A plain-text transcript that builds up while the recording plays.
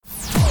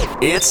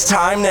It's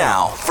time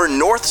now for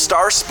North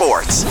Star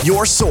Sports,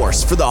 your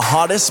source for the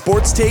hottest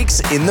sports takes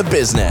in the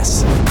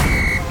business.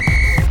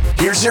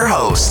 Here's your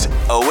host,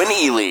 Owen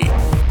Ely.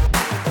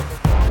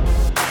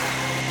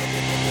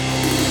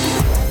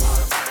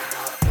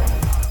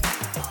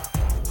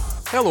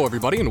 Hello,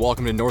 everybody, and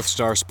welcome to North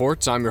Star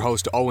Sports. I'm your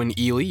host, Owen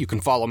Ely. You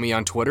can follow me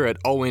on Twitter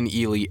at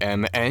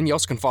OwenEelyMN. You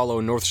also can follow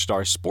North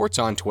Star Sports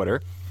on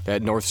Twitter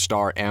at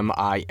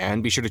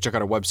northstarmin. Be sure to check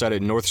out our website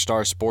at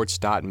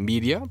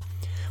northstarsports.media.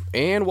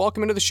 And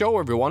welcome into the show,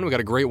 everyone. We got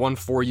a great one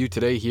for you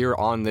today here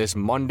on this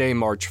Monday,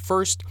 March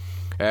 1st,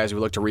 as we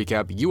look to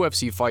recap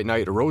UFC Fight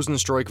Night,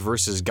 Rozenstruik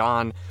versus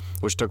Gane,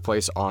 which took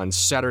place on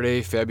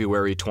Saturday,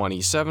 February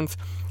 27th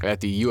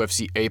at the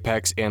UFC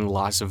Apex in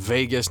Las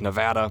Vegas,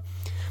 Nevada.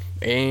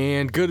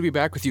 And good to be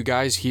back with you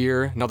guys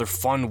here. Another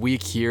fun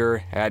week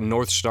here at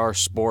North Star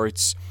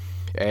Sports.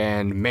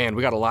 And man,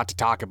 we got a lot to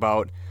talk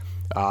about.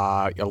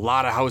 A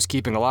lot of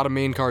housekeeping, a lot of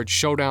main card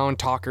showdown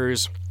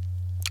talkers.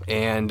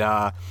 And,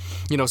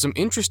 some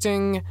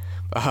interesting,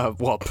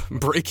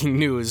 breaking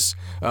news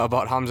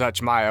about Khamzat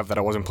Chimaev that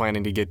I wasn't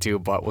planning to get to,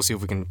 but we'll see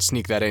if we can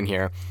sneak that in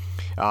here.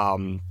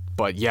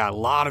 But yeah, a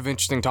lot of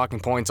interesting talking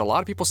points. A lot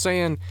of people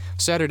saying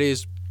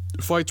Saturday's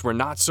fights were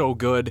not so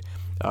good.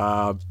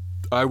 I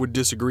would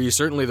disagree.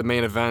 Certainly the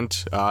main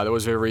event, that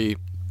was very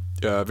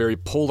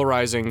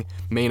polarizing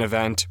main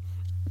event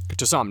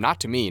to some, not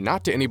to me,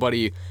 not to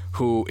anybody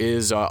who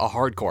is a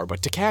hardcore,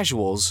 but to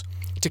casuals,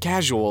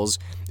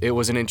 it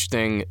was an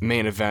interesting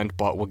main event,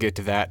 but we'll get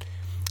to that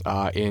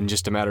in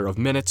just a matter of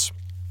minutes.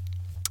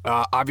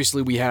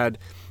 Obviously, we had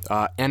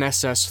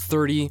NSS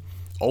 30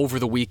 over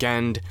the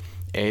weekend.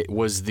 It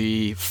was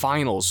the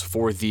finals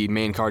for the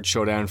main card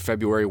showdown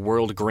February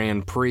World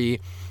Grand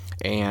Prix.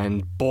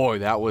 And boy,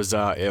 that was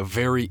a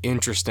very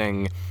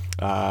interesting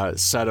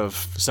set of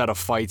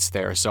fights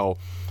there. So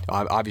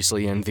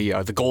obviously in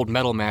the gold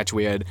medal match,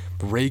 we had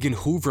Reagan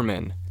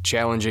Hooverman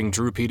challenging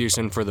Drew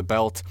Peterson for the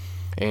belt.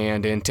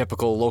 And in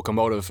typical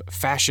locomotive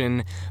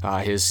fashion,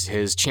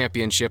 his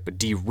championship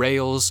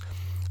derails.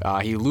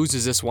 He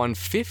loses this one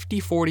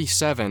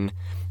 50-47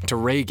 to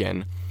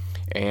Reagan.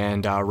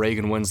 And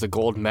Reagan wins the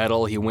gold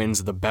medal. He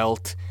wins the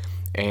belt.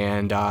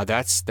 And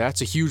that's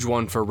a huge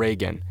one for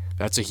Reagan.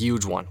 That's a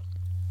huge one.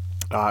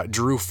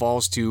 Drew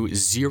falls to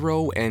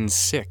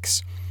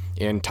 0-6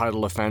 in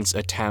title defense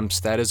attempts.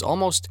 That is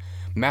almost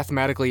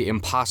mathematically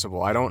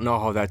impossible. I don't know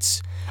how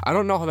that's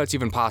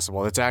even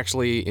possible. That's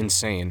actually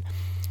insane.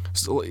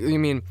 So, I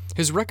mean,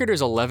 his record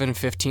is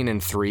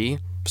 11-15-3.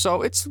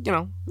 So it's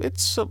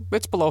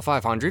below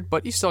 500,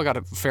 but he's still got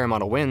a fair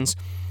amount of wins.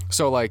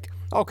 So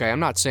okay,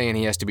 I'm not saying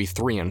he has to be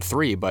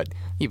 3-3, but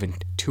even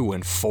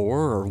 2-4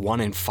 or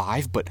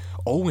 1-5, but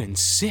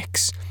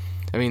 0-6.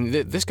 I mean,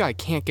 this guy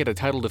can't get a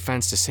title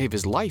defense to save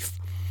his life.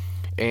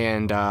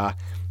 And, I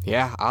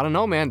don't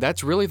know, man.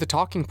 That's really the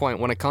talking point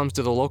when it comes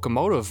to the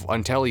locomotive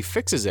until he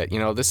fixes it.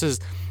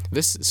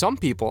 Some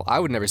people,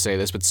 I would never say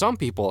this, but some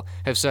people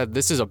have said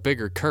this is a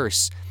bigger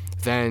curse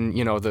than,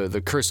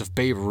 the curse of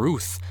Babe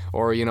Ruth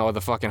or,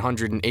 the fucking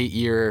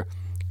 108-year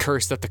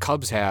curse that the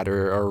Cubs had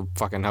or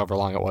fucking however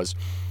long it was.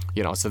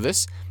 So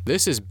this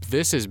is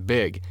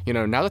big.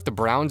 Now that the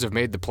Browns have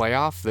made the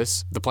playoffs,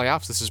 this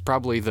is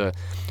probably the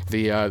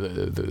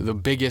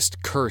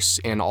biggest curse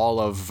in all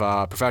of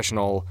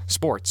professional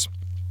sports.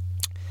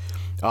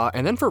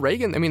 And then for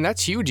Reagan, I mean,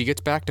 that's huge. He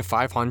gets back to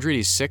 500.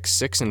 He's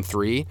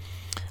 6-3.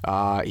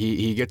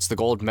 He gets the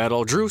gold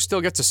medal. Drew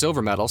still gets a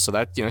silver medal, so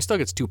that still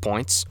gets 2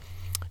 points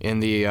in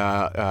the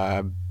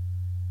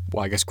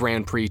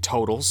Grand Prix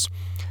totals.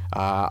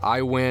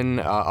 I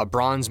win a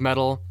bronze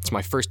medal. It's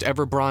my first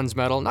ever bronze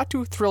medal. Not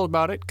too thrilled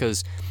about it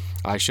because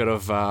I should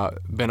have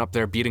been up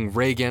there beating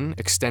Reagan,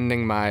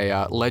 extending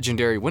my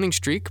legendary winning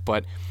streak.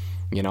 But,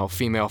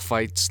 female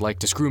fights like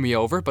to screw me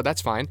over, but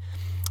that's fine.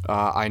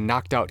 I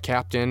knocked out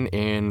Captain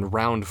in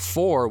round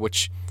 4,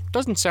 which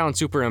doesn't sound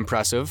super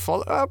impressive.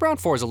 Round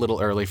 4 is a little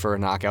early for a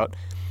knockout.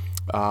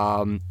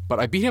 But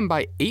I beat him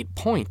by 8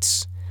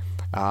 points,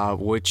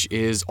 which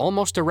is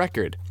almost a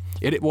record.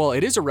 It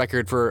is a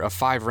record for a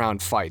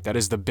 5-round fight. That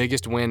is the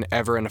biggest win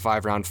ever in a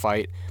 5-round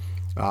fight.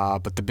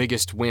 But the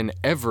biggest win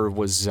ever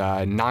was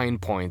 9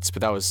 points. But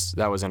that was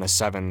in a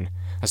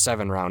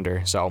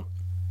 7-rounder. So,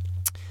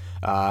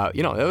 that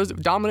was a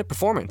dominant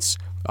performance.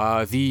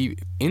 The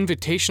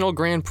Invitational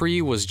Grand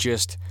Prix was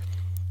just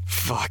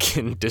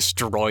fucking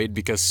destroyed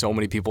because so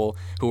many people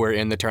who were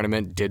in the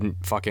tournament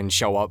didn't fucking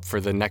show up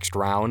for the next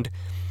round.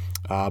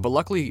 But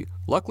luckily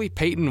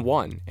Peyton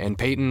won, and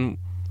Peyton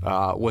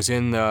was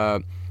in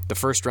the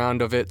first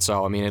round of it,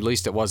 so I mean, at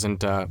least it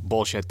wasn't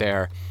bullshit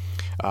there.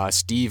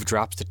 Steve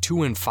drops to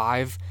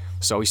 2-5,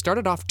 so he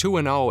started off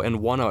 2-0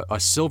 and won a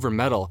silver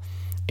medal,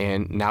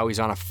 and now he's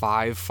on a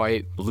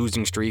 5-fight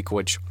losing streak,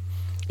 which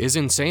is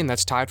insane.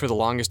 That's tied for the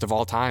longest of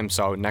all time,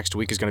 so next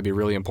week is going to be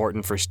really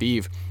important for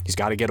Steve. He's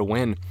got to get a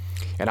win,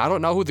 and I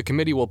don't know who the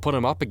committee will put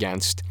him up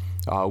against.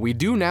 We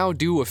do now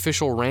do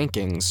official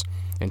rankings,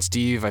 and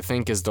Steve, I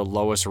think, is the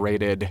lowest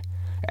rated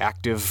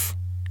active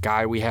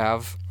guy we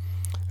have.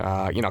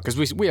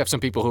 Because we have some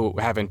people who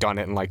haven't done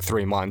it in like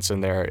 3 months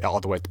and they're all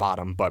the way at the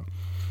bottom. But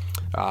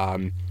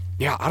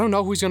yeah, I don't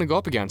know who he's going to go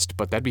up against,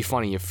 but that'd be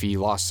funny if he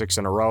lost 6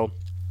 in a row.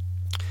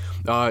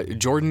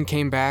 Jordan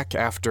came back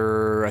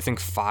after, I think,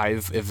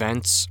 5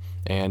 events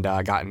and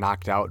got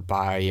knocked out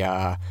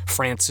by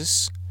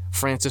Francis,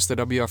 the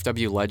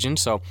WFW legend.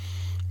 So,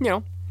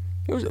 there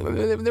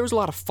was a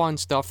lot of fun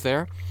stuff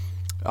there.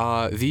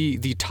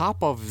 The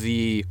top of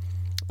the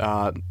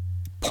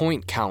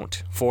point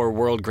count for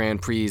World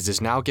Grand Prix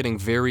is now getting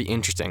very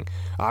interesting.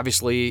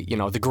 Obviously,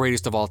 the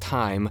greatest of all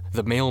time,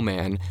 the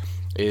Mailman,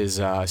 is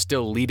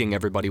still leading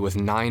everybody with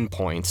 9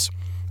 points.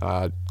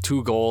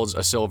 2 golds,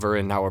 a silver,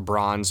 and now a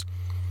bronze.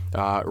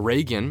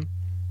 Reagan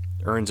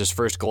earns his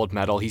first gold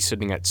medal. He's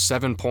sitting at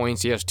 7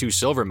 points. He has 2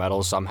 silver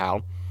medals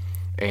somehow.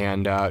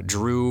 And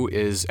Drew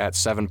is at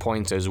 7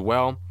 points as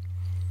well.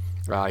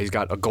 He's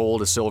got a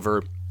gold, a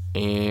silver,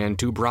 and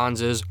 2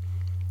 bronzes.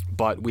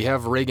 But we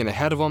have Reagan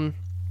ahead of him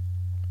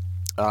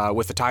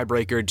with a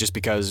tiebreaker just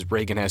because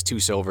Reagan has 2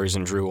 silvers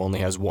and Drew only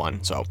has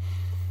 1. So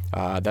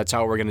that's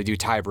how we're going to do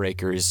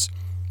tiebreakers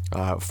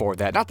for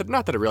that. Not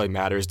that it really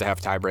matters to have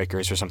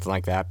tiebreakers or something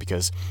like that,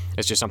 because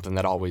it's just something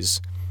that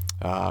always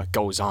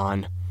goes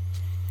on.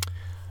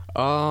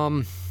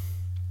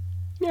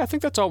 Yeah, I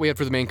think that's all we had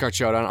for the main card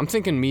showdown. I'm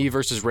thinking me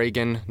versus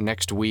Reagan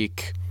next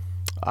week.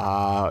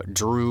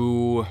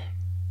 Drew,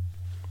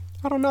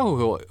 I don't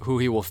know who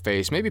he will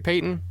face. Maybe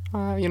Peyton.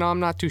 I'm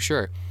not too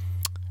sure.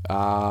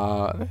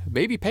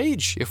 Maybe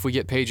Paige if we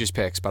get Paige's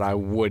picks, but I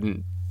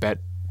wouldn't bet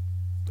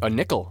a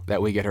nickel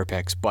that we get her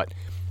picks. But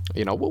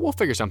we'll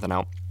figure something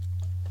out.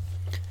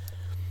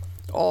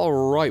 All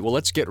right, well,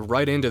 let's get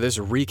right into this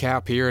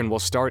recap here, and we'll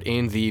start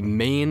in the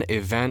main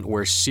event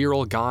where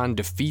Ciryl Gane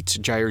defeats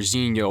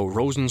Jairzinho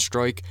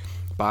Rozenstruik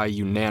by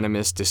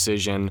unanimous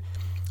decision.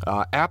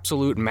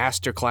 Absolute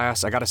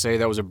masterclass. I gotta say,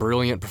 that was a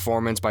brilliant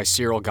performance by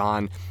Ciryl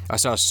Gane. I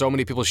saw so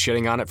many people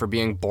shitting on it for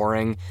being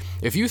boring.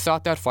 If you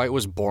thought that fight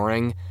was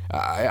boring,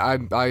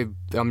 I'm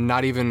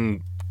not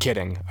even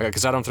kidding,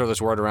 because I don't throw this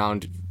word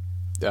around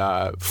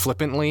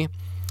flippantly.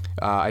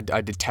 I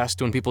detest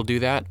when people do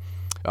that.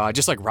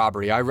 Just like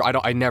robbery.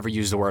 I never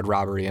use the word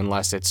robbery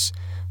unless it's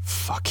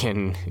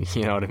fucking,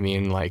 you know what I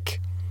mean, like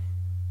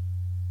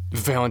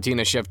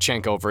Valentina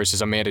Shevchenko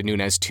versus Amanda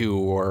Nunes 2,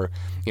 or,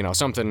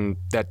 something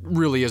that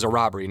really is a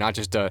robbery, not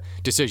just a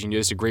decision you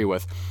disagree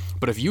with.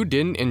 But if you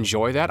didn't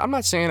enjoy that, I'm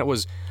not saying it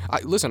was...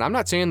 Listen, I'm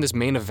not saying this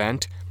main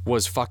event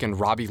was fucking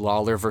Robbie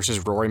Lawler versus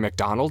Rory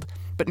McDonald,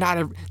 but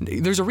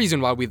there's a reason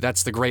why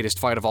that's the greatest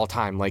fight of all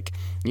time. Like,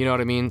 you know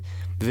what I mean?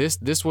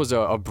 This was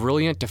a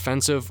brilliant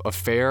defensive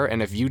affair,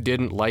 and if you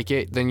didn't like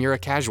it, then you're a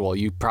casual.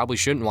 You probably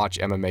shouldn't watch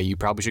MMA. You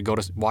probably should go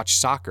to watch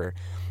soccer,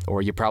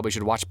 or you probably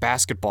should watch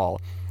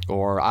basketball,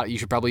 or you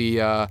should probably,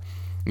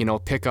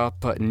 pick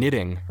up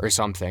knitting or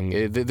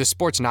something. The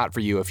sport's not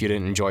for you if you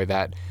didn't enjoy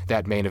that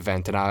main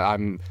event.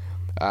 And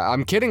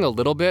I'm kidding a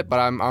little bit, but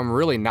I'm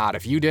really not.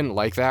 If you didn't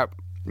like that,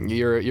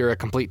 you're a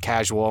complete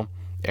casual,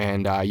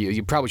 and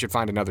you probably should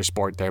find another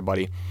sport there,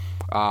 buddy.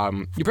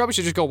 You probably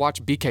should just go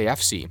watch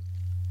BKFC,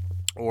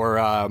 or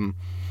I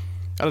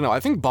don't know. I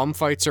think bum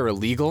fights are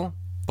illegal,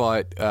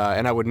 but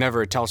and I would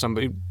never tell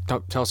somebody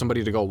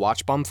to go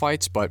watch bum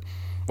fights. But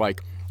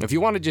like, if you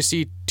want to just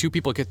see 2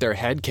 people get their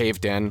head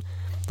caved in,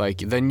 like,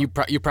 then you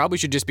probably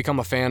should just become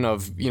a fan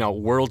of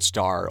World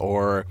Star,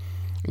 or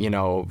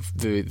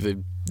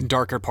the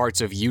darker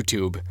parts of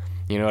YouTube.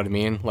 You know what I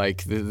mean?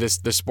 Like, this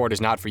sport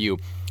is not for you.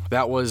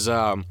 That was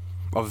a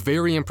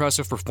very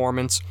impressive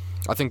performance.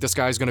 I think this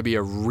guy's going to be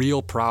a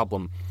real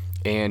problem,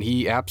 and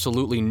he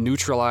absolutely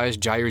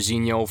neutralized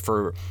Jairzinho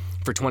for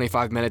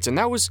 25 minutes. And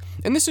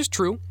this is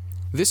true.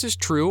 This is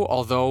true,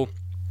 although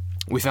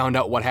we found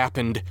out what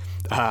happened,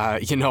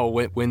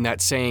 when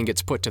that saying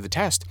gets put to the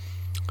test.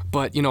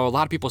 But, a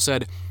lot of people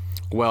said,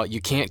 well, you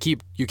can't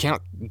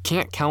count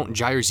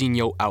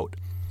Jairzinho out.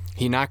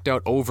 He knocked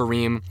out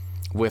Overeem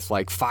with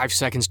like 5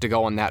 seconds to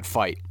go in that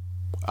fight.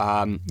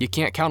 You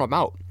can't count him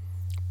out.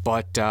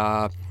 But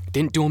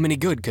didn't do him any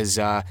good, because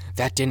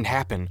that didn't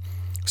happen.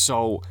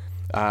 So,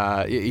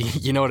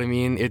 you know what I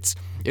mean?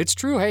 It's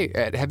true. Hey,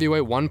 at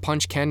heavyweight, one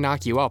punch can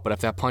knock you out, but if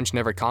that punch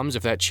never comes,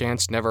 if that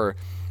chance never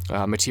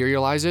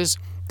materializes,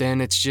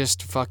 then it's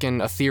just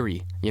fucking a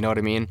theory. You know what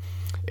I mean?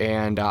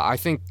 And I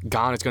think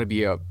Gane is going to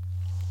be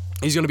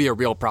he's going to be a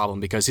real problem,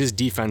 because his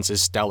defense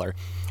is stellar.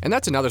 And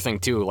that's another thing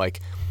too.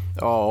 Like,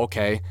 oh,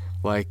 okay,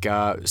 like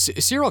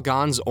Ciryl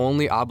Gane's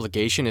only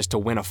obligation is to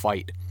win a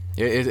fight.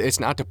 It's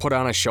not to put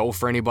on a show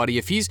for anybody.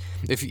 If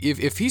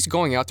he's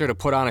going out there to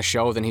put on a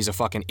show, then he's a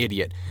fucking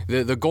idiot.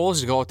 The goal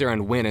is to go out there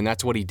and win, and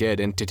that's what he did,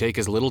 and to take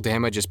as little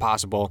damage as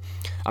possible.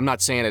 I'm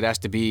not saying it has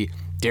to be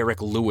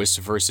Derek Lewis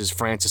versus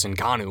Francis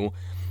Ngannou,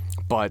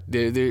 but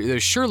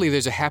surely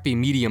there's a happy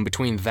medium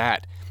between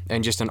that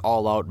and just an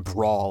all-out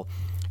brawl.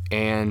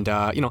 And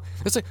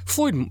it's like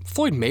Floyd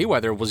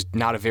Mayweather was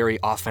not a very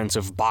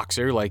offensive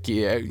boxer. Like,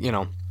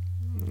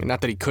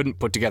 not that he couldn't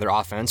put together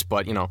offense,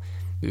 but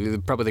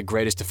probably the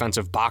greatest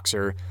defensive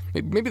boxer,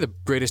 maybe the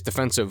greatest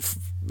defensive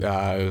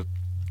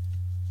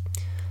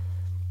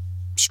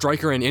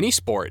striker in any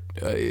sport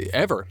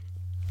ever.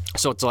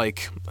 So it's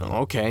like,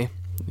 okay,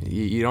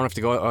 you don't have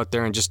to go out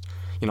there and just,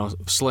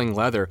 sling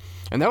leather.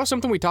 And that was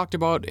something we talked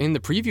about in the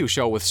preview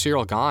show with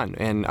Cyril Gane.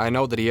 And I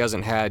know that he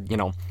hasn't had,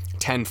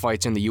 10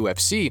 fights in the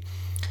UFC,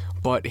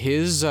 but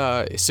his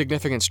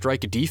significant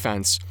strike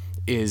defense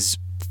is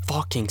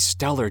fucking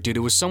stellar, dude.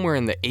 It was somewhere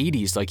in the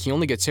 80s. Like, he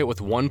only gets hit with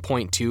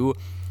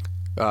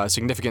 1.2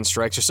 significant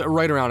strikes, or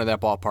right around in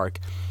that ballpark,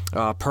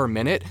 per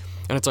minute.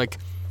 And it's like,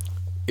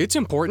 it's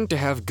important to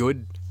have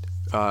good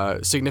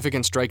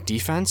significant strike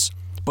defense,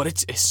 but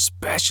it's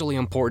especially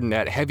important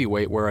at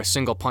heavyweight where a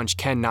single punch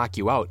can knock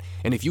you out.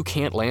 And if you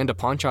can't land a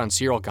punch on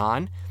Cyril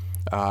Gane,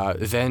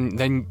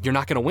 then you're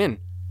not going to win.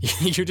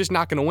 You're just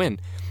not going to win.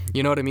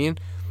 You know what I mean?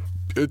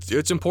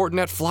 It's important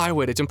at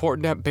flyweight. It's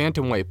important at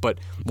bantamweight. But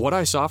what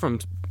I saw from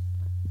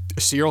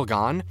Cyril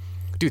Gane,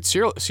 dude,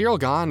 Cyril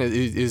Gane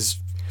is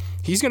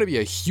he's going to be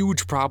a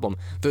huge problem.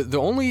 The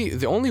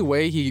only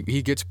way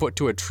he gets put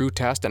to a true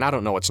test, and I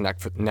don't know what's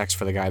next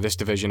for the guy. This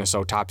division is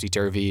so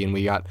topsy-turvy, and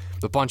we got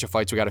a bunch of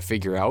fights we got to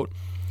figure out.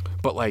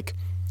 But, like,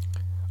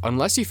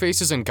 unless he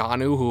faces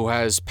Ngannou, who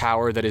has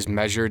power that is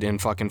measured in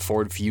fucking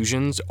Ford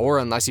Fusions, or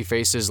unless he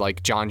faces,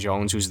 like, John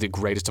Jones, who's the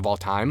greatest of all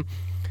time,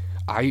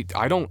 I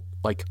don't,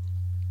 like,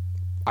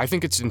 I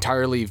think it's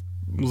entirely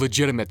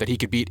legitimate that he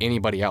could beat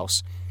anybody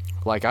else.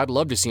 Like, I'd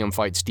love to see him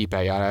fight Stipe.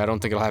 I don't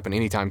think it'll happen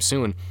anytime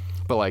soon.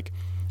 But, like,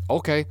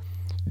 okay.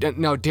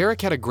 Now,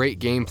 Derek had a great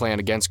game plan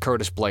against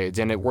Curtis Blades,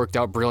 and it worked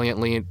out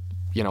brilliantly.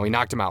 He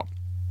knocked him out.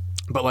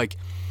 But, like,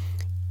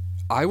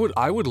 I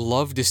would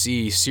love to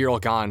see Cyril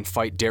Gane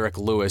fight Derek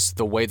Lewis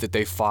the way that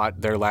they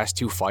fought their last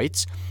two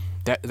fights.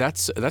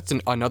 That's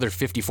another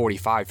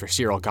 50-45 for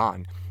Cyril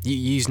Gane.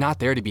 He's not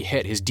there to be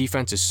hit. His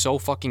defense is so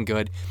fucking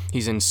good.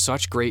 He's in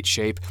such great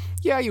shape.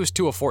 Yeah, he was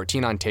 2 of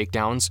 14 on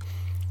takedowns,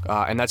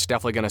 and that's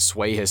definitely going to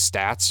sway his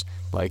stats.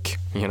 Like,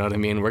 you know what I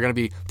mean? We're going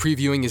to be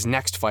previewing his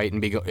next fight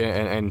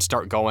and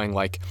start going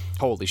like,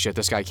 holy shit,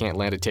 this guy can't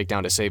land a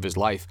takedown to save his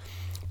life.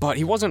 But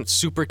he wasn't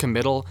super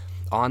committal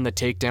on the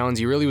takedowns.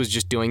 He really was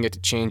just doing it to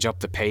change up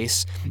the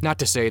pace. Not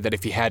to say that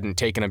if he hadn't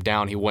taken him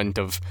down, he wouldn't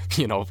have,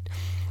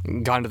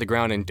 gone to the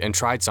ground and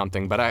tried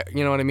something. But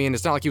you know what I mean?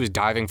 It's not like he was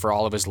diving for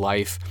all of his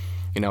life.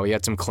 He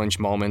had some clinch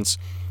moments.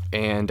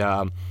 And,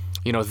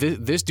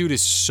 this dude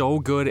is so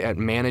good at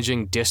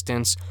managing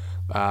distance,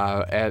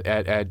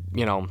 at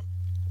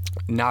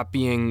not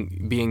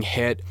being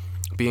hit,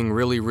 being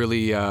really,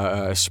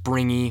 really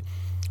springy.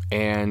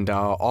 And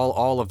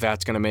all of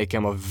that's going to make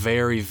him a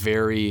very,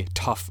 very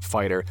tough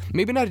fighter.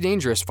 Maybe not a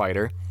dangerous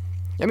fighter.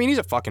 I mean, he's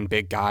a fucking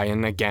big guy,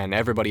 and again,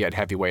 everybody at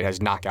heavyweight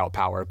has knockout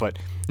power, but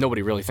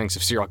nobody really thinks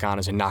of Cyril Gane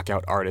as a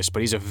knockout artist.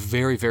 But he's a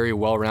very, very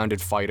well-rounded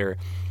fighter,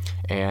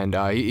 and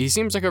he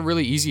seems like a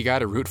really easy guy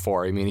to root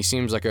for. I mean, he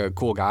seems like a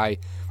cool guy.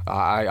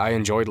 I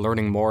enjoyed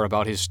learning more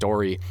about his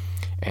story,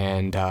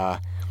 and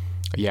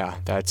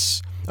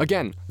that's,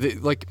 again,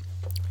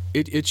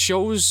 it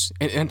shows,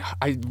 and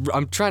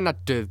I'm trying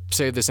not to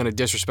say this in a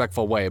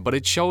disrespectful way, but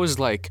it shows,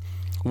 like,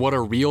 what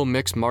a real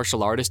mixed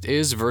martial artist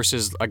is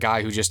versus a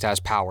guy who just has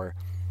power.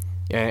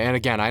 And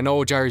again, I know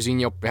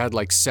Jairzinho had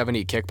like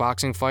 70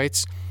 kickboxing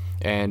fights,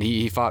 and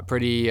he fought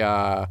pretty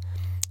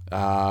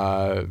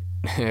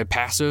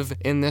passive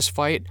in this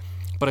fight,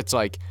 but it's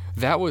like,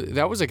 that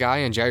was a guy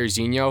in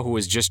Jairzinho who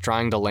was just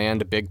trying to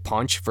land a big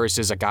punch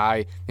versus a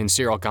guy in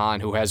Cyril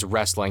Gane who has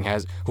wrestling,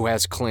 who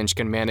has clinch,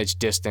 can manage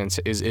distance,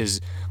 is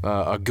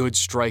a good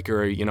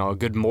striker, a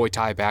good Muay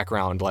Thai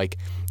background. Like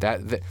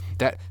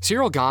that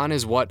Cyril Gane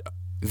is what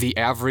the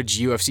average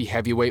UFC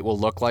heavyweight will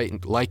look like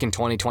in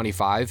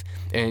 2025,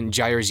 and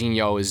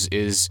Jairzinho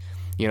is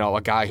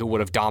a guy who would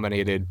have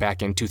dominated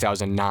back in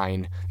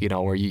 2009,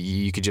 where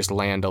you could just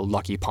land a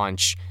lucky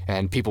punch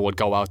and people would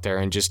go out there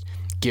and just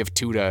give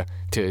two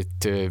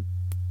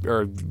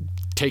or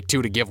take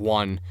two to give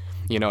one.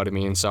 You know what I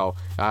mean? So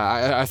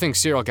I think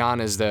Cyril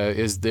Gane is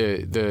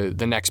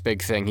the next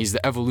big thing. He's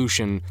the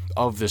evolution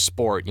of the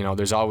sport.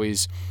 There's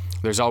always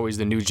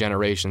the new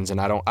generations, and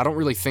I don't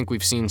really think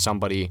we've seen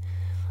somebody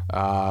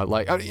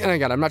and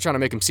again, I'm not trying to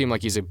make him seem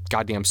like he's a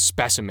goddamn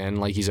specimen,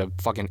 like he's a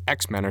fucking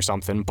X-Men or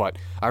something, but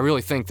I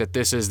really think that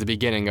this is the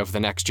beginning of the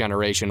next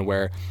generation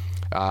where,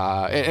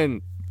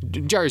 and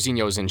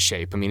Jairzinho's in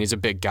shape. I mean, he's a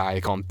big guy.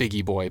 They call him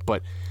Biggie Boy,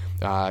 but,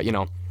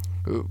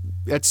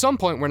 at some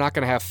point we're not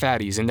going to have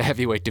fatties in the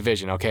heavyweight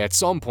division, okay? At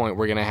some point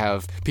we're going to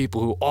have people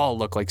who all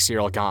look like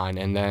Cyril Gane,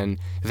 and then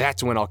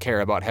that's when I'll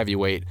care about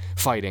heavyweight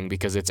fighting,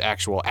 because it's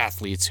actual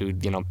athletes who,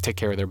 take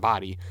care of their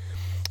body.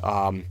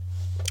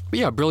 But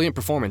yeah, brilliant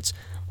performance.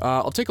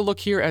 I'll take a look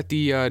here at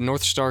the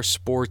North Star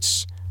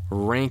Sports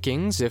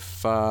rankings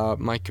if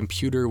my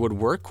computer would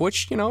work,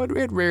 which,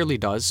 it rarely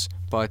does.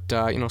 But,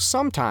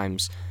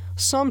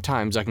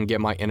 sometimes I can get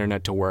my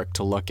internet to work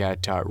to look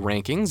at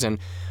rankings. And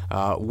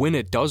when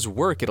it does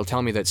work, it'll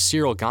tell me that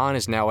Cyril Gane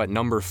is now at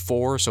number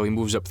 4, so he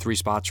moves up 3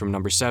 spots from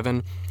number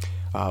 7.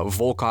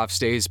 Volkov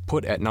stays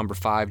put at number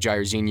 5.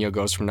 Jairzinho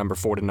goes from number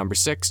 4 to number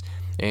 6.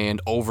 And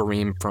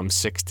Overeem from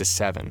 6 to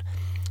 7.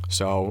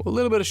 So a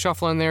little bit of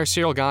shuffling there.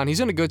 Cyril Gane, he's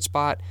in a good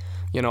spot.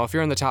 if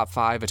you're in the top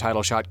 5, a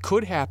title shot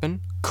could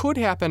happen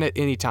at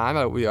any time.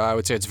 I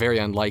would say it's very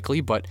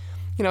unlikely, but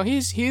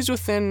he's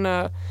within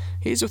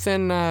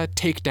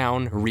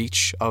takedown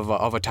reach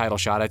of a title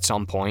shot at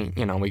some point.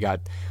 We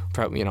got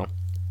probably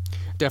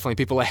definitely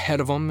people ahead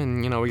of him,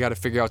 and we got to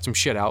figure some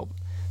shit out.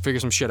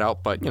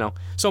 But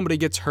somebody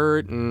gets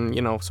hurt,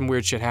 and some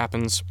weird shit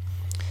happens.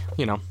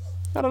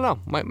 I don't know.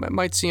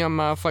 Might see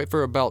him fight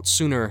for a belt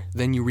sooner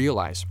than you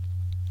realize.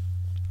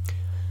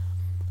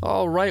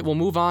 All right, we'll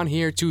move on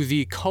here to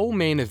the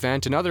co-main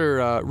event.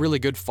 Another really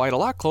good fight, a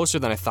lot closer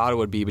than I thought it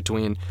would be,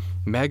 between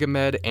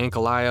Magomed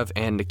Ankalaev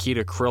and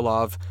Nikita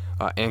Krylov.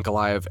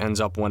 Ankalaev ends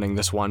up winning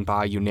this one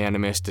by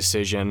unanimous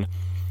decision.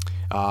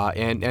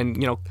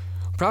 And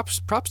props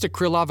to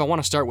Krylov. I want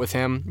to start with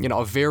him.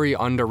 A very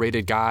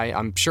underrated guy.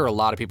 I'm sure a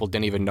lot of people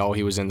didn't even know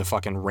he was in the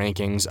fucking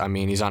rankings. I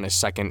mean, he's on his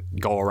second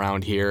go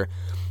around here.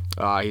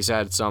 He's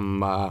had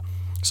some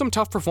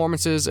tough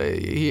performances.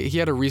 He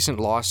had a recent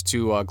loss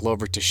to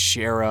Glover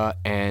Teixeira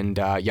and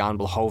Jan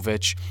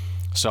Blachowicz.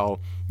 So,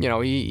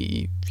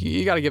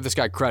 you got to give this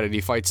guy credit.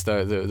 He fights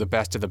the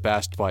best of the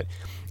best, but,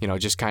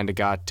 just kind of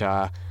got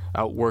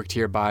outworked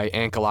here by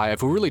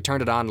Ankalaev, who really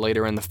turned it on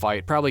later in the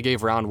fight. Probably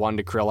gave round 1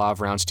 to Krylov,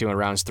 rounds 2 and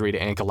rounds 3 to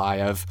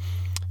Ankalaev.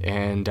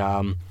 And,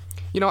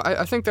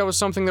 I think that was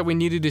something that we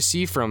needed to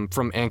see from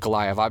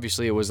Ankalaev.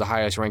 Obviously, it was the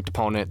highest ranked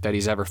opponent that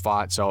he's ever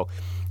fought, so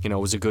it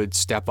was a good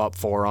step up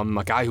for him.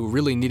 A guy who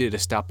really needed to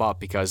step up,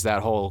 because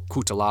that whole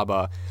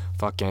Cutelaba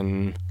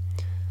fucking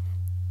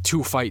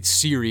 2-fight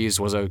series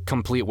was a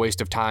complete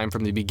waste of time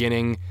from the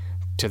beginning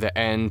to the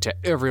end to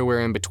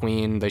everywhere in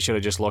between. They should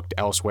have just looked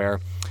elsewhere.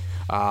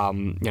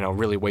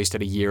 Really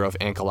wasted a year of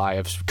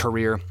Ankalaev's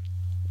career.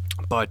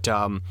 But,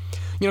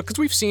 because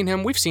we've seen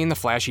the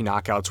flashy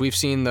knockouts. We've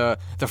seen the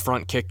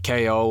front kick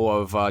KO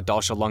of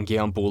Dalsha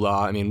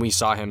Lungiambula. I mean, we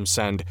saw him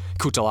send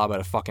Cutelaba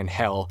to fucking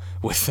hell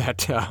with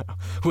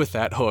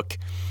that hook.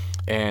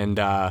 And,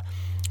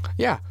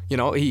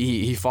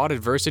 he fought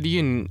adversity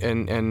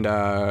and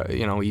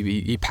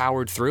he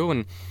powered through.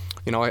 And,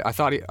 I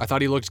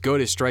thought he looked good.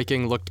 His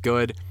striking looked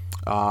good.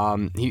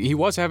 He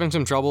was having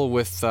some trouble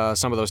with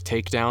some of those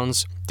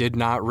takedowns. Did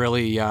not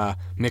really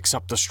mix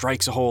up the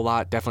strikes a whole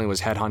lot. Definitely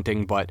was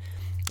headhunting, but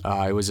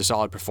it was a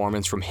solid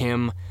performance from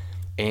him.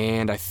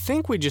 And I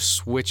think we just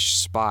switched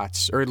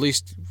spots, or at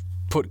least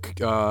put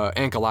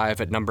Ankalaev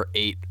at number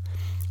 8.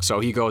 So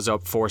he goes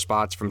up 4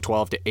 spots from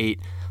 12 to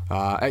 8.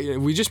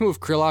 We just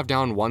moved Krylov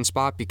down 1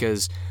 spot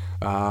because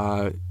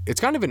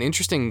it's kind of an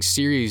interesting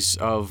series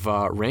of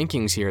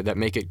rankings here that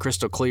make it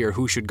crystal clear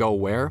who should go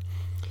where.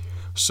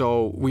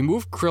 So we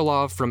move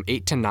Krylov from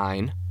 8 to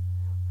 9.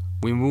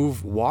 We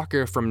move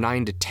Walker from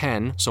 9 to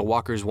 10. So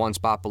Walker's 1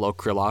 spot below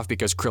Krylov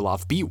because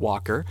Krylov beat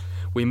Walker.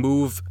 We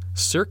move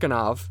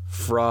Serkinov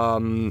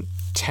from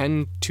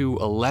 10 to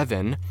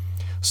 11.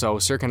 So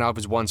Serkinov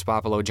is 1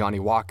 spot below Johnny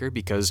Walker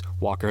because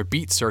Walker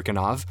beat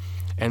Serkinov.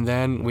 And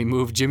then we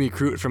move Jimmy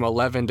Crute from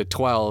 11 to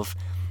 12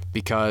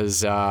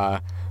 because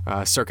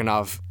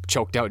Serkinov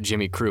choked out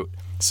Jimmy Crute.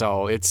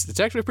 So it's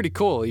actually pretty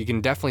cool. You can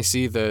definitely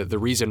see the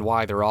reason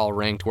why they're all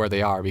ranked where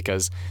they are,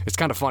 because it's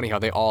kind of funny how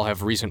they all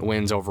have recent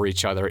wins over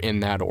each other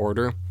in that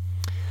order.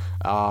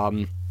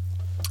 And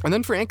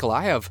then for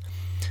Ankalaev,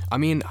 I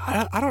mean,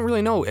 I don't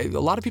really know. A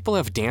lot of people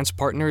have dance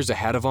partners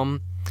ahead of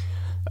him.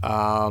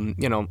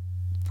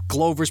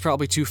 Glover's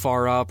probably too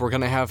far up. We're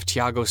going to have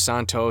Thiago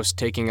Santos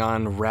taking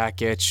on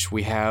Rakic.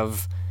 We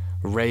have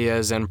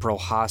Reyes and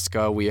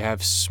Prohaska. We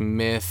have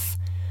Smith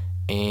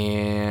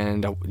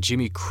and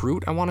Jimmy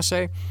Crute, I want to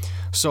say.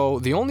 So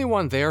the only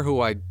one there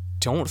who I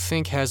don't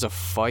think has a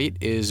fight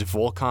is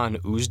Volkan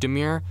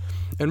Oezdemir.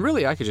 And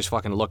really, I could just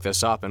fucking look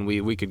this up and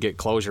we could get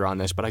closure on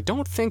this, but I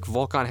don't think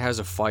Volkan has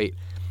a fight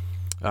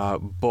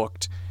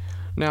booked.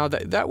 Now,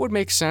 that would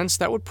make sense.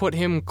 That would put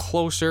him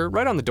closer,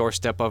 right on the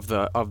doorstep of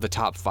the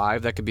top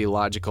 5. That could be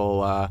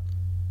logical.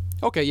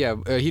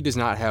 He does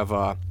not have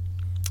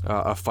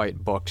a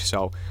fight booked.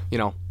 So,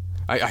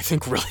 I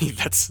think really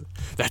that's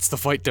the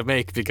fight to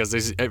make, because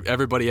there's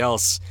everybody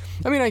else.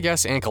 I mean, I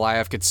guess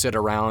Ankalaev could sit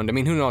around. I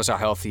mean, who knows how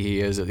healthy he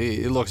is?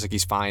 It looks like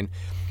he's fine.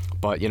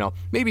 But,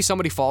 maybe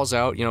somebody falls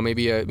out.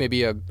 Maybe a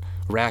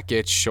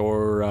Rakic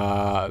or,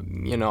 a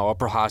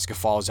Prohaska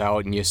falls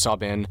out and you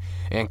sub in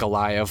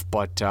Ankalaev.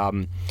 But,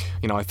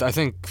 I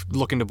think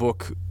looking to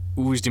book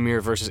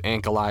Oezdemir versus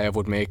Ankalaev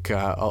would make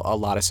a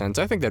lot of sense.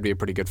 I think that'd be a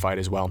pretty good fight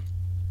as well.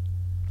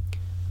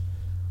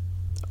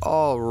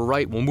 All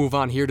right, we'll move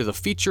on here to the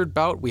featured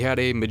bout. We had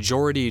a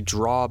majority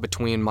draw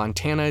between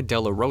Montana De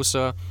La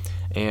Rosa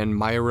and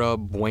Mayra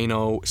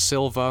Bueno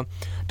Silva.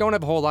 Don't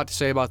have a whole lot to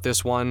say about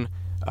this one.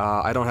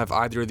 I don't have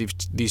either of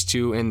these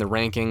two in the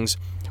rankings.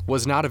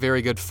 Was not a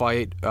very good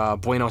fight.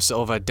 Bueno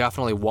Silva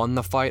definitely won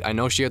the fight. I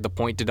know she had the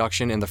point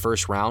deduction in the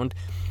first round.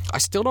 I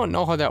still don't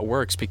know how that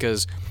works,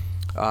 because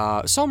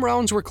some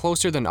rounds were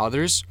closer than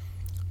others,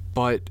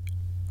 but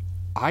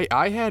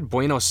I had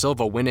Bueno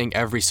Silva winning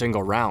every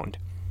single round.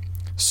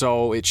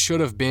 So it should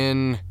have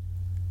been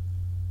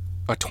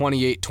a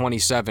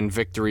 28-27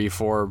 victory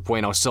for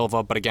Bueno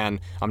Silva. But again,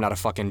 I'm not a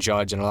fucking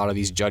judge, and a lot of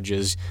these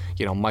judges,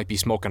 might be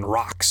smoking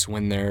rocks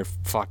when they're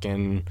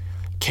fucking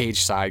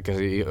cage side,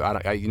 because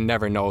you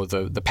never know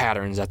the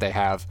patterns that they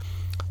have.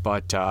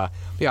 But I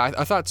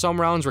thought some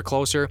rounds were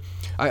closer.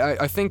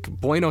 I think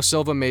Bueno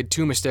Silva made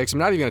 2 mistakes. I'm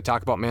not even going to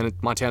talk about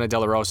Montana De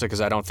La Rosa,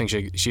 because I don't think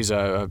she's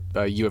a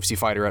UFC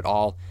fighter at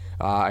all.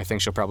 I think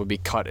she'll probably be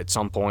cut at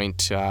some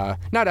point.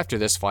 Not after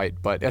this fight,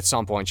 but at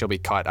some point she'll be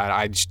cut.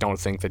 I just don't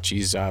think that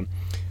she's a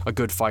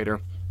good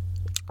fighter.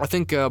 I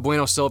think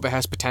Bueno Silva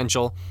has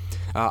potential.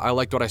 I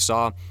liked what I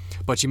saw,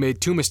 but she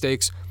made 2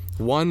 mistakes.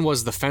 One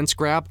was the fence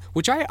grab,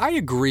 which I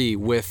agree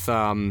with.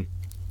 I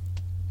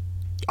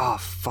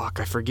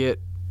forget.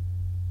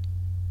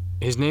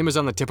 His name is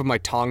on the tip of my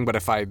tongue, but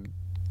if I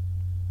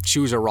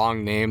choose a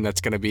wrong name,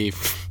 that's going to be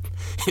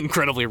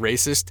incredibly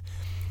racist.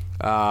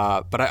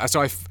 I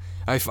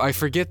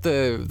forget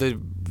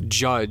the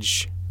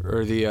judge,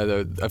 or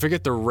I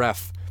forget the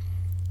ref.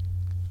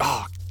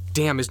 Oh,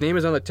 damn, his name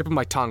is on the tip of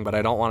my tongue, but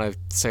I don't want to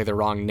say the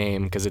wrong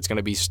name because it's going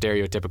to be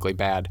stereotypically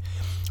bad.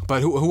 But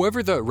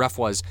whoever the ref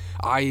was,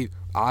 I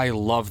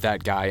love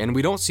that guy, and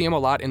we don't see him a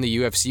lot in the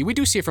UFC. We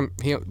do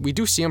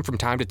see him from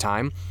time to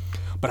time,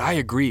 but I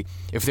agree.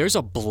 If there's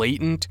a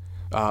blatant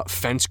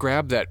fence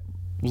grab that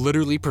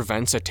literally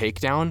prevents a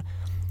takedown,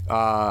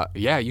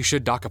 you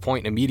should dock a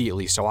point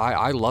immediately. So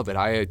I love it.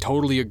 I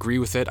totally agree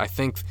with it. I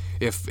think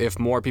if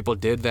more people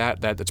did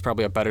that's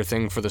probably a better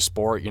thing for the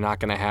sport. You're not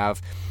going to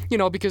have,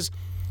 because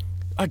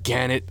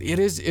again, it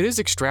is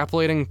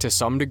extrapolating to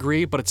some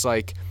degree, but it's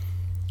like,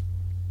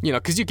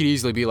 because you could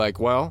easily be like,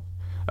 well,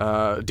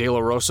 De La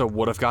Rosa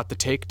would have got the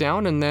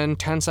takedown, and then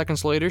 10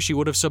 seconds later she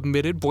would have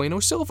submitted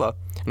Bueno Silva,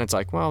 and it's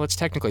like, well, it's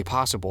technically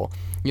possible.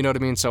 You know what I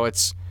mean? So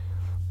it's.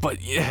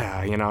 But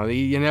yeah,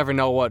 you never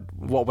know what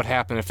would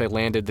happen if they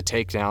landed the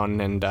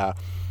takedown, and I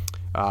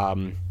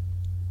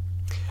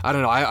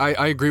don't know.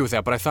 I agree with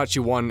that, but I thought she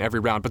won every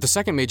round. But the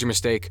second major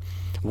mistake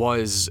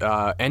was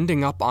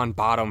ending up on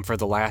bottom for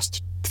the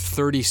last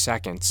 30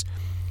 seconds.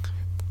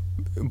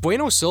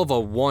 Bueno Silva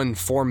won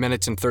 4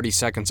 minutes and 30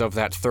 seconds of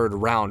that third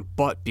round,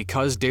 but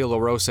because De La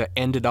Rosa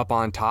ended up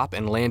on top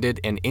and landed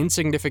an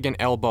insignificant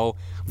elbow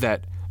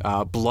that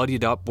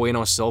bloodied up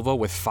Bueno Silva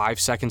with 5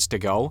 seconds to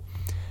go,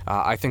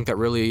 I think that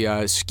really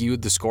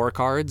skewed the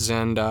scorecards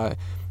and,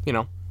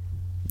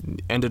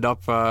 ended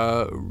up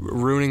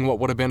ruining what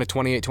would have been a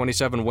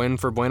 28-27 win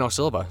for Bueno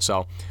Silva.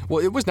 So,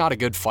 well, it was not a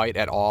good fight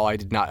at all. I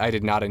did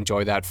not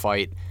enjoy that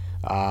fight.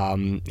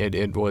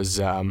 It was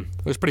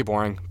pretty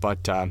boring,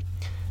 but don't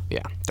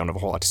have a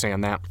whole lot to say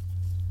on that.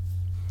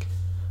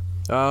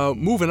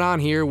 Moving on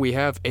here, we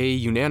have a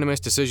unanimous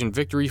decision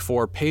victory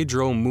for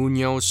Pedro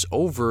Munoz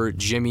over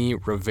Jimmy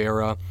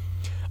Rivera.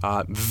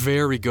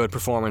 Very good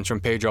performance from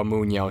Pedro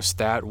Munoz.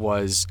 That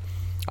was,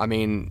 I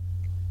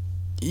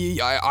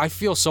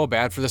feel so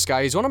bad for this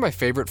guy. He's one of my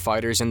favorite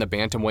fighters in the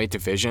bantamweight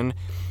division.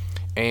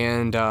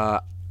 And,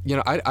 I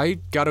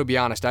got to be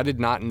honest, I did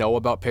not know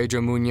about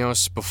Pedro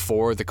Munoz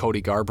before the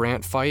Cody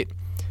Garbrandt fight.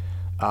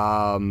 So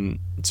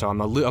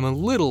I'm a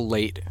little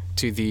late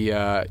to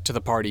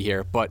the party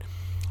here. But,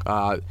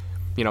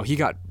 he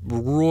got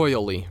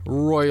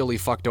royally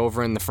fucked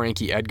over in the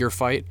Frankie Edgar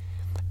fight.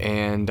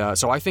 And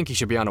so I think he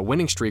should be on a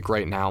winning streak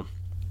right now.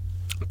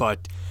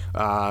 But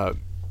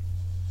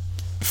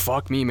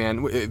fuck me,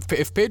 man.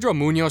 If Pedro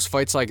Munoz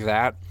fights like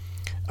that,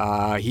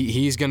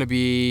 he's gonna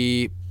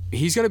be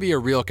a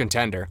real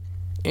contender.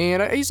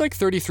 And he's like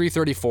 33,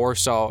 34.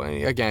 So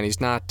again, he's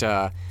not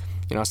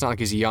it's not like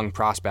he's a young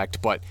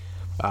prospect. But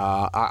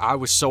I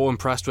was so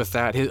impressed with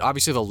that.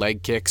 Obviously the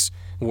leg kicks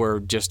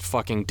were just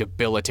fucking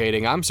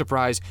debilitating. I'm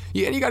surprised.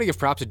 And you got to give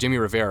props to Jimmy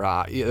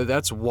Rivera.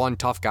 That's one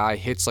tough guy,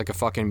 hits like a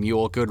fucking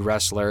mule, good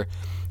wrestler.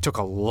 Took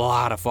a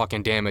lot of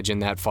fucking damage in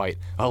that fight.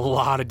 A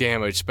lot of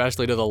damage,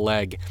 especially to the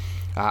leg.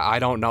 I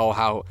don't know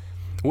how.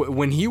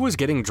 When he was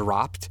getting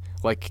dropped,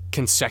 like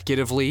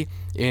consecutively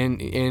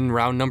in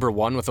round number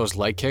 1 with those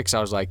leg kicks,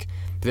 I was like,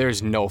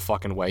 there's no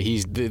fucking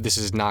way. This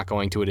is not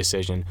going to a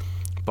decision.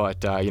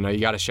 But, you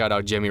got to shout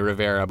out Jimmy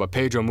Rivera. But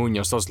Pedro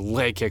Munoz, those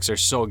leg kicks are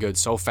so good,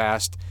 so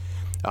fast.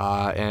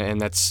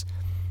 And that's,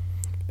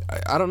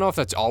 I don't know if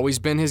that's always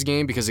been his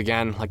game, because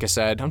again, like I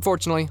said,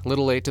 unfortunately, a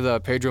little late to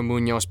the Pedro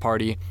Munoz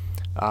party.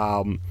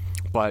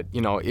 But,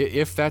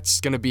 if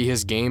that's going to be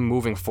his game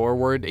moving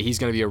forward, he's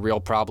going to be a real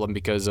problem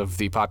because of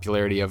the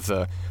popularity of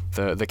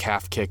the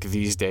calf kick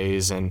these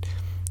days. And,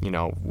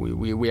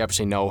 we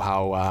obviously know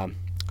how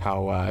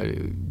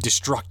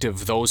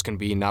destructive those can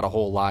be. Not a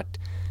whole lot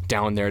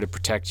down there to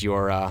protect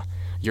your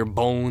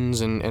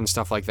bones and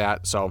stuff like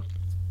that. So,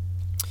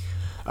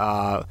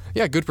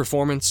 good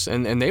performance,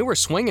 and they were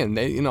swinging.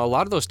 A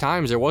lot of those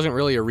times there wasn't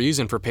really a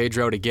reason for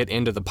Pedro to get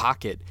into the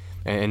pocket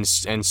and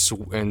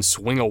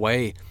swing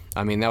away.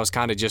 That was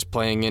kind of just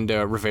playing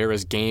into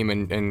Rivera's game,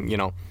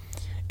 and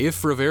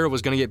if Rivera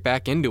was going to get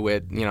back into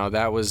it,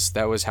 that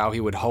was how he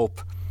would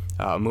hope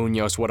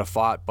Munoz would have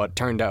fought, but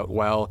turned out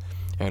well.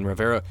 And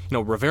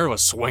Rivera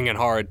was swinging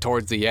hard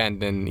towards the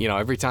end, and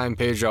every time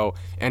Pedro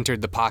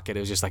entered the pocket, it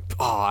was just like,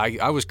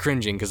 I was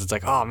cringing because it's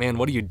like, oh man,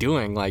 what are you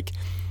doing? Like,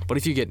 what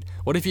if you get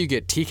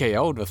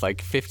TKO'd with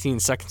like 15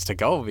 seconds to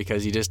go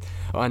because you just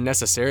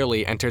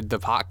unnecessarily entered the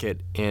pocket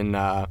in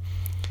a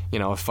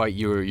fight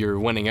you're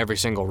winning every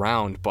single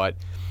round? But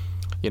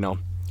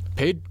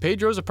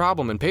Pedro's a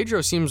problem, and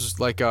Pedro seems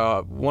like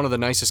one of the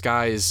nicest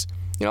guys.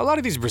 A lot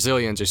of these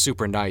Brazilians are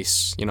super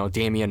nice,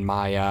 Damian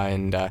Maia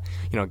and,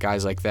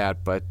 guys like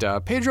that.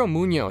 But Pedro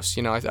Munoz,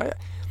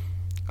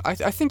 I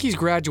think he's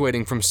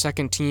graduating from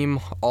second team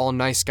all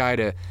nice guy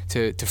to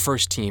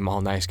first team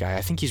all nice guy.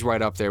 I think he's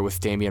right up there with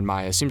Damian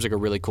Maia. Seems like a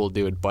really cool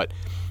dude. But,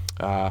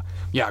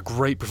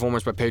 great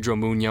performance by Pedro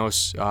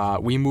Munoz.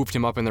 We moved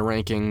him up in the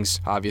rankings,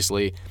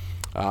 obviously.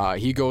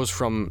 He goes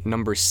from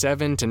number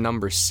 7 to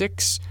number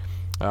 6.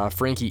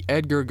 Frankie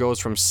Edgar goes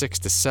from 6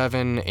 to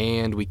 7,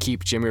 and we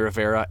keep Jimmy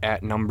Rivera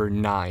at number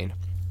 9.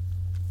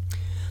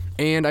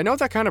 And I know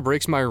that kind of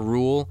breaks my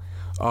rule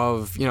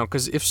of,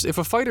 because if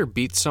a fighter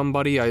beats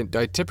somebody,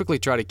 I typically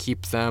try to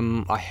keep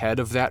them ahead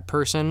of that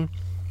person,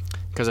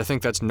 because I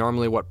think that's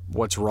normally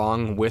what's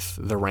wrong with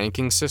the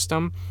ranking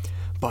system.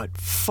 But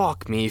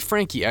fuck me,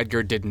 Frankie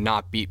Edgar did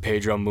not beat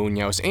Pedro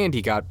Munoz, and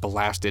he got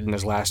blasted in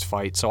his last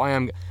fight. So I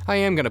am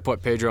going to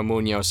put Pedro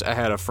Munoz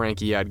ahead of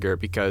Frankie Edgar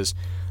because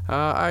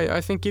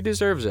I think he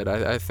deserves it.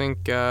 I just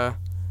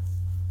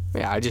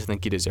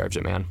think he deserves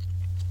it, man.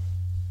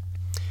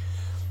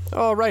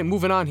 All right,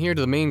 moving on here to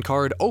the main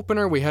card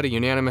opener. We had a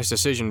unanimous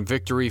decision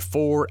victory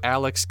for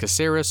Alex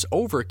Caceres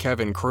over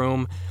Kevin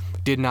Croom.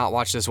 Did not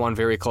watch this one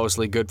very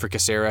closely. Good for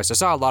Caceres. I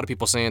saw a lot of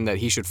people saying that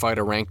he should fight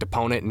a ranked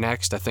opponent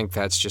next. I think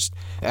that's just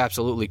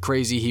absolutely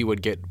crazy. He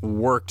would get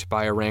worked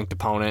by a ranked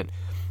opponent.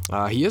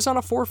 He is on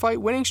a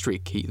 4-fight winning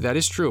streak. That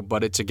is true,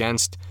 but it's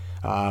against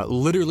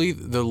literally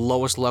the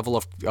lowest level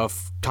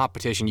of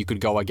competition you could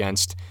go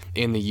against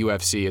in the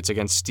UFC. It's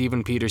against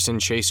Steven Peterson,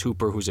 Chase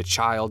Hooper, who's a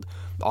child,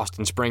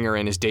 Austin Springer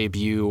in his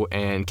debut,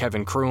 and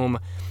Kevin Croom,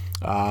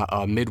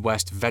 a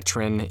Midwest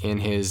veteran in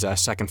his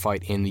second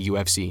fight in the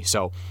UFC.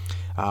 So,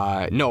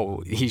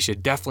 no, he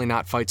should definitely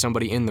not fight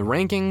somebody in the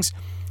rankings.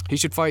 He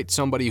should fight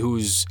somebody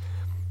who's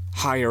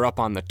higher up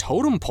on the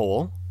totem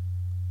pole,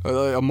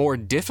 a more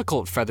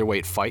difficult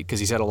featherweight fight, because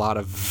he's had a lot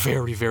of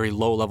very, very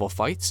low-level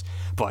fights.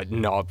 But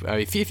no,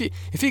 if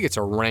he gets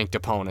a ranked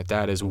opponent,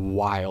 that is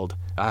wild.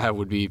 I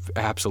would be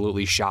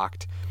absolutely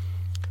shocked.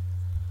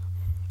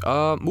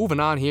 Moving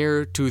on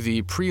here to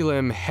the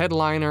prelim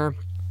headliner.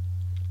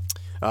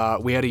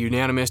 We had a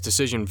unanimous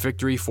decision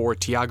victory for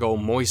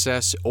Thiago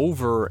Moises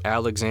over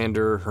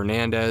Alexander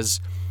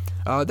Hernandez.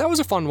 That was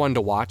a fun one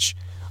to watch.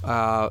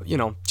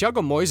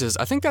 Thiago Moises,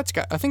 I think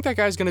that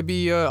guy's going to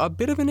be a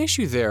bit of an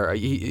issue there.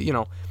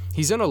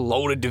 He's in a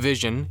loaded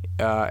division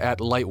at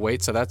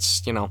lightweight, so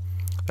that's going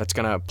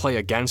to play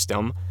against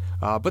him.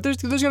 But there's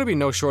going to be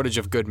no shortage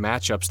of good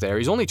matchups there.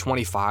 He's only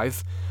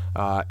 25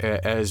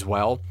 as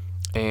well,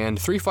 and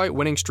 3-fight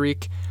winning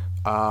streak.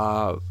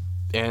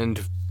 And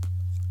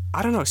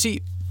I don't know.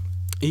 See,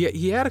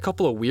 he had a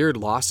couple of weird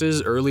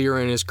losses earlier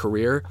in his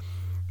career.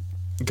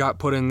 Got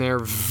put in there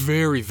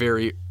very,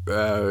 very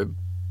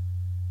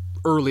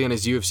early in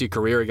his UFC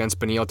career against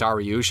Beneil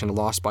Dariush and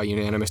lost by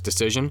unanimous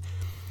decision.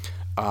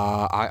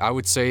 I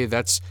would say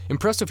that's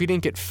impressive he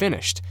didn't get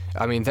finished.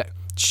 I mean, that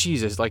was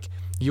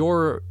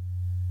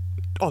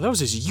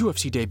his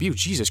UFC debut.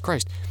 Jesus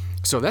Christ.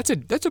 So that's a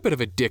bit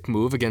of a dick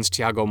move against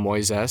Thiago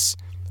Moises.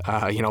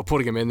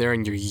 Putting him in there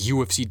in your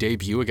UFC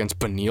debut against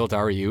Beneil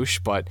Dariush.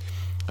 But,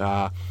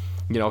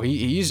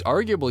 he's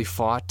arguably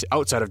fought,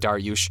 outside of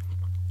Dariush,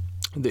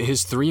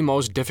 his 3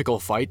 most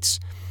difficult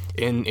fights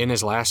in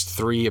his last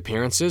 3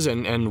 appearances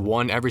and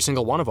won every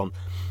single one of them.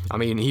 I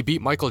mean, he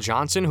beat Michael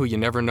Johnson, who you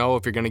never know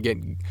if you're going to get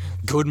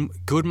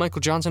good Michael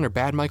Johnson or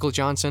bad Michael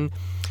Johnson.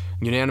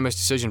 Unanimous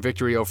decision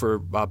victory over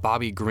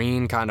Bobby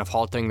Green, kind of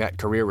halting that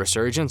career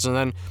resurgence. And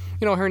then,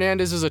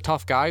 Hernandez is a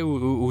tough guy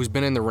who's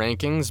been in the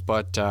rankings,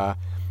 but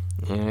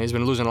he's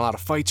been losing a lot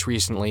of fights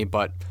recently.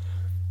 But,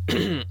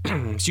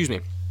 excuse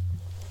me.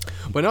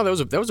 But no,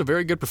 that was a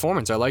very good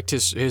performance. I liked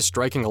his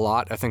striking a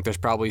lot. I think there's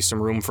probably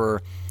some room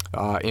for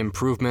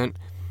improvement.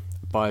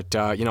 But,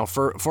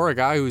 for a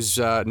guy who's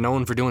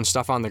known for doing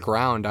stuff on the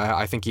ground,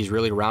 I think he's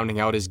really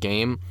rounding out his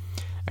game.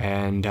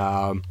 And,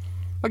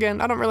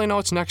 again, I don't really know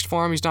what's next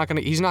for him. He's not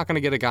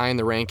gonna get a guy in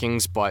the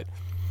rankings, but,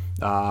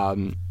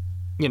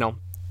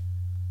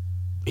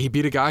 he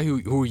beat a guy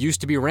who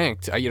used to be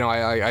ranked.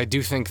 I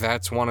do think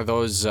that's one of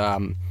those,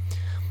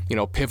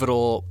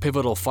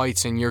 pivotal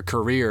fights in your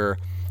career.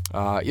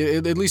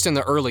 At least in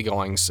the early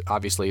goings.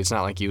 Obviously, it's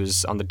not like he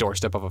was on the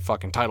doorstep of a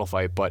fucking title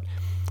fight, but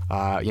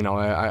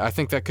I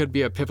think that could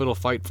be a pivotal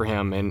fight for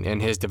him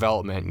in his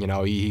development.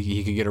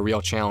 He could get a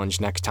real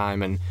challenge next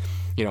time, and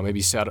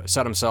maybe set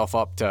himself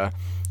up to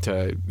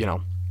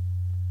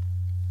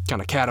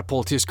kind of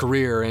catapult his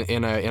career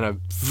in a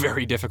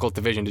very difficult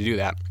division to do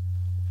that.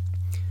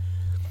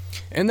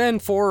 And then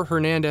for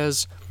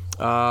Hernandez,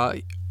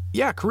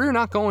 career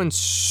not going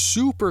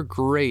super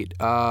great.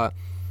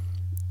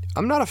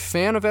 I'm not a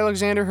fan of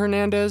Alexander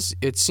Hernandez.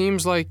 It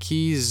seems like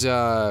he's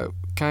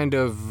kind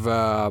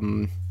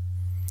of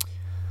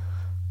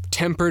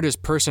tempered his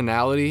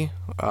personality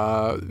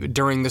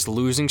during this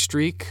losing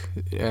streak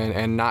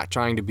and not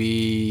trying to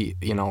be,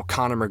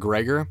 Conor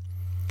McGregor,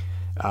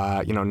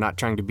 not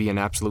trying to be an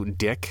absolute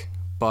dick.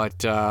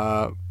 But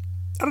I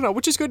don't know,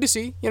 which is good to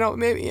see.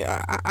 Maybe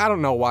I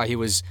don't know why he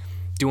was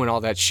doing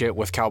all that shit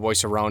with Cowboy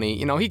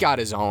Cerrone. He got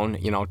his own,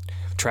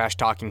 trash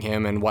talking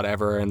him and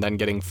whatever, and then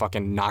getting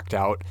fucking knocked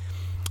out.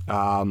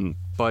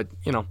 But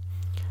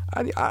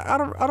I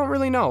don't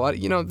really know.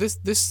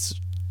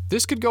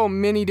 This could go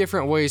many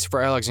different ways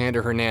for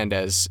Alexander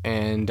Hernandez,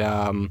 and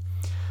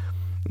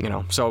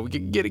so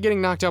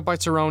getting knocked out by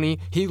Cerrone,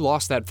 he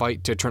lost that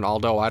fight to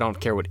Trinaldo. I don't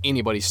care what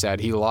anybody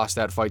said. He lost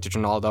that fight to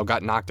Trinaldo,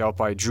 got knocked out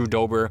by Drew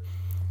Dober.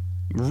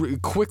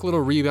 Quick little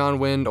rebound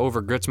win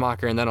over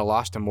Gritzmacher, and then a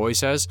loss to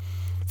Moises.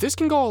 This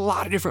can go a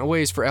lot of different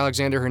ways for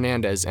Alexander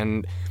Hernandez,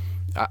 and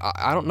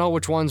I don't know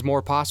which one's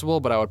more possible,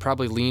 but I would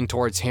probably lean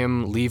towards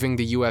him leaving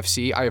the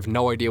UFC. I have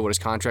no idea what his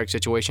contract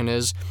situation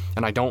is,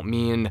 and I don't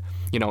mean,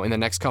 in the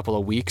next couple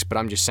of weeks, but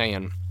I'm just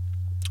saying,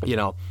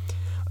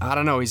 I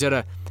don't know. He's at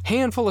a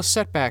handful of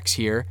setbacks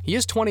here. He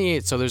is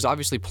 28, so there's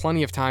obviously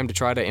plenty of time to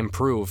try to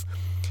improve,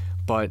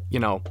 but,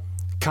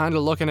 kind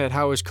of looking at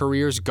how his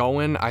career's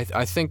going,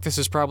 I think this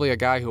is probably a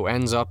guy who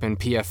ends up in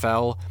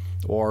PFL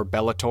or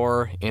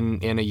Bellator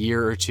in a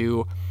year or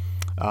two.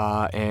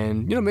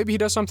 And maybe he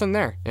does something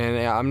there. And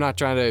I'm not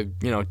trying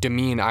to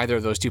demean either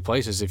of those two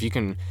places. If you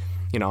can,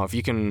 there's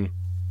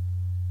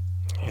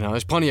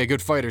plenty of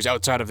good fighters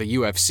outside of the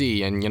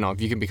UFC, and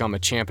if you can become a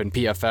champ in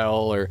PFL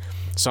or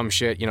some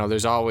shit, you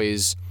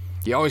always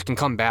can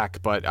come back.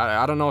 But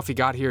I don't know if he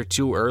got here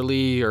too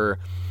early or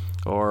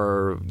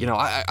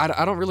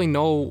I don't really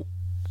know.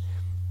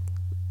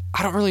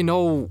 I don't really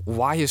know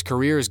why his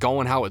career is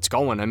going how it's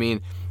going. I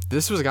mean,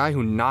 this was a guy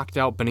who knocked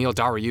out Beneil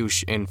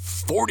Dariush in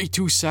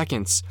 42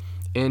 seconds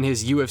in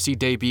his UFC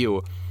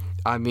debut.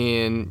 I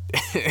mean,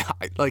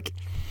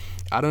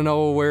 I don't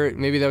know where,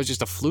 maybe that was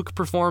just a fluke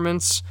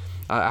performance.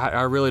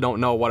 I really don't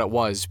know what it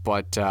was,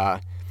 but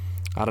I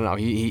don't know.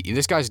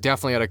 This guy's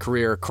definitely at a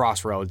career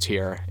crossroads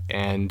here,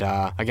 and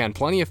again,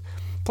 plenty of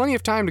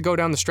time to go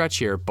down the stretch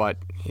here, but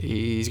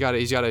he's got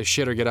to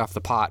shit or get off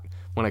the pot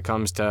when it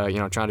comes to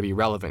trying to be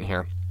relevant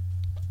here.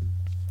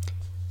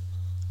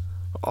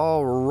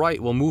 All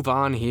right, we'll move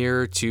on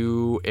here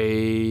to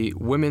a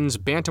women's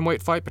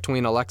bantamweight fight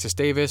between Alexis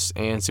Davis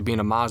and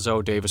Sabina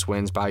Mazo. Davis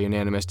wins by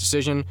unanimous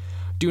decision.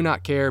 Do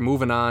not care.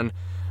 Moving on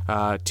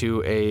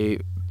to a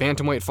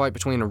bantamweight fight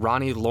between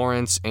Ronnie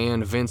Lawrence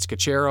and Vince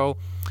Cachero.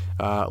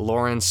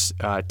 Lawrence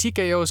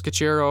TKOs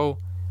Cachero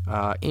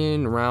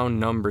in round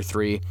number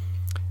 3.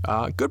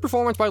 Good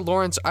performance by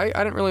Lawrence. I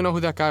didn't really know who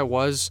that guy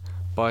was,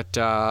 but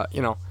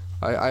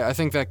I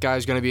think that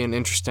guy's going to be an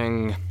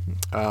interesting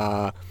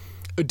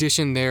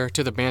addition there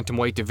to the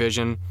bantamweight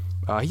division.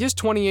 He is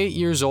 28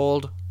 years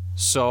old,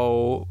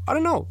 so I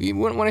don't know.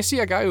 When I see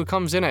a guy who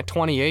comes in at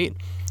 28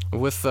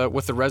 with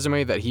the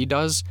resume that he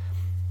does,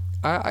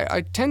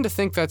 I tend to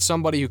think that's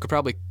somebody who could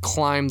probably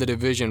climb the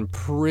division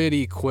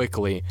pretty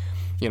quickly.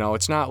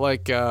 It's not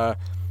like a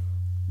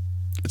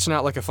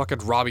fucking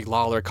Robbie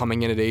Lawler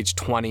coming in at age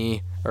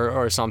 20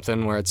 or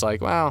something where it's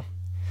like, well,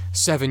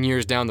 7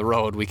 years down the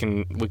road we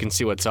can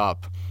see what's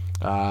up.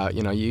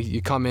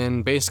 You come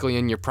in basically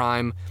in your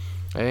prime.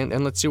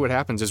 And let's see what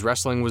happens. His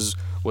wrestling was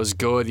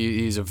good.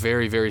 He's a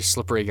very, very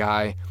slippery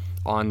guy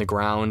on the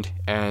ground.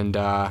 And,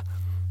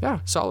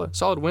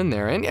 solid win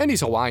there. And he's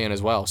Hawaiian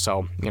as well.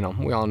 So,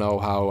 we all know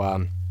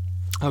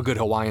how good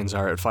Hawaiians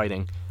are at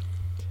fighting.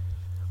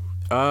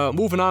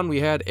 Moving on,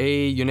 we had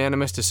a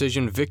unanimous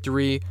decision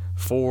victory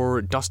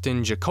for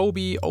Dustin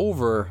Jacoby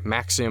over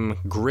Maxim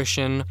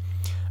Grishin.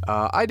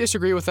 I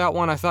disagree with that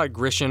one. I thought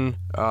Grishin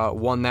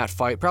won that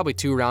fight, probably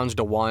 2 rounds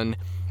to 1.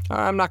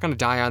 I'm not going to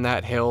die on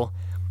that hill.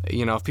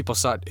 If people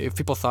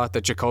thought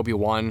that Jacoby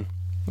won,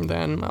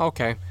 then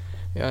okay.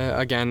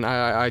 Again,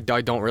 I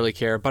don't really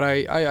care, but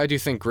I do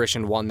think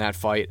Grishin won that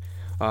fight.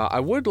 I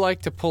would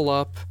like to pull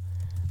up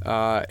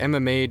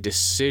MMA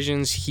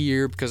decisions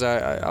here because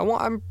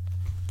I'm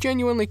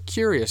genuinely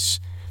curious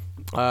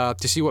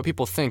to see what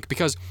people think,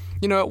 because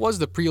it was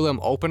the prelim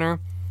opener,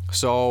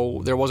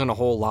 so there wasn't a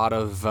whole lot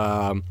of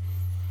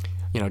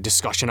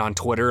discussion on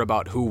Twitter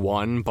about who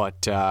won,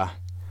 but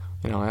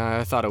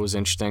I thought it was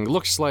interesting.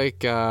 Looks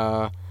like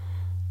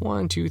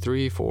 1, 2,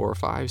 3, 4,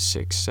 5,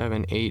 6,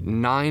 7, 8,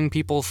 9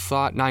 people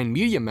thought, 9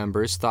 media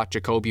members thought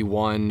Jacoby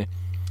won,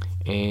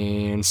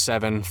 and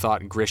 7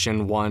 thought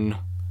Grishin won.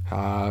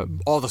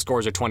 All the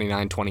scores are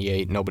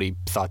 29-28. Nobody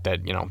thought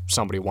that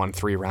somebody won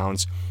 3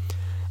 rounds.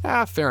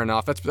 Fair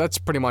enough. That's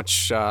pretty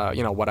much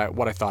what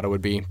I thought it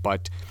would be.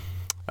 But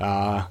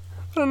I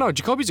don't know.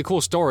 Jacoby's a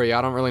cool story.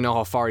 I don't really know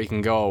how far he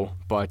can go,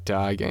 but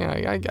I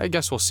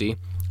guess we'll see.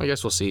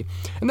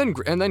 And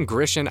then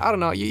Grishin, I don't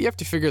know. You have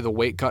to figure the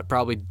weight cut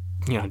probably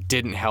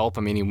didn't help.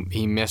 I mean,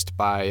 he missed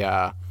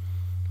by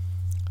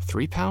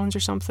 3 pounds or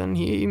something.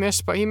 He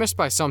missed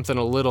by something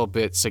a little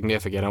bit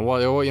significant. And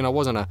it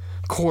wasn't a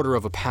quarter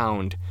of a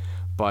pound,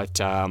 But,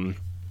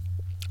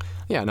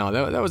 yeah, no,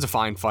 that was a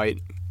fine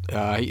fight.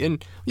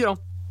 And, you know,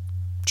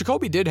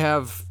 Jacoby did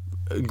have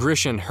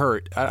Grishin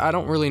hurt. I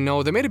don't really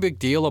know. They made a big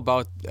deal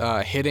about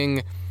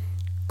hitting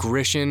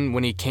Grishin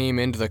when he came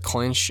into the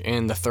clinch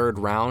in the third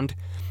round.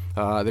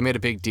 They made a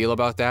big deal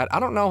about that. I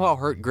don't know how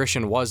hurt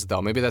Grishin was,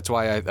 though. Maybe that's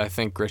why I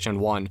think Grishin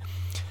won.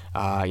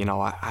 You know,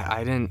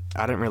 I didn't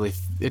really.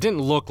 It didn't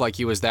look like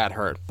he was that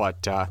hurt,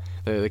 but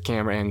the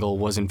camera angle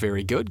wasn't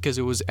very good because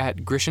it was at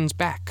Grishin's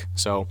back.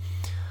 So,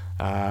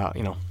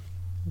 you know,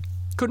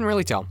 couldn't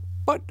really tell.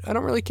 But I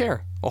don't really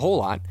care a whole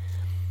lot.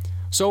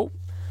 So,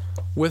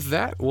 with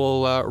that,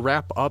 we'll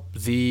wrap up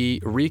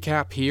the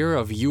recap here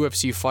of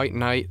UFC Fight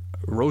Night,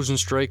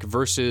 Rozenstruik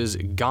versus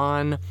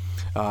Gane.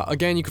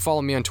 Again, you can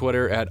follow me on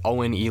Twitter at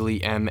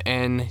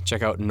OwenEelyMN.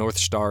 Check out North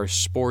Star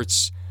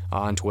Sports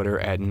on Twitter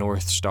at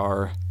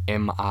northstarmin.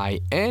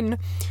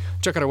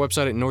 Check out our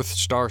website at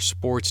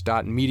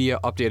northstarsports.media.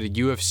 Updated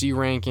UFC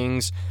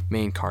rankings,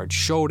 main card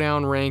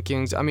showdown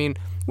rankings. I mean,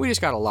 we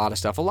just got a lot of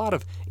stuff, a lot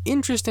of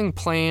interesting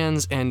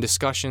plans and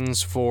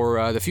discussions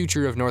for the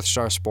future of North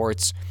Star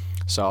Sports.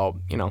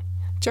 So, you know,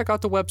 check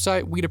out the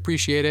website. We'd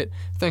appreciate it.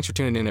 Thanks for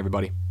tuning in,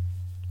 everybody.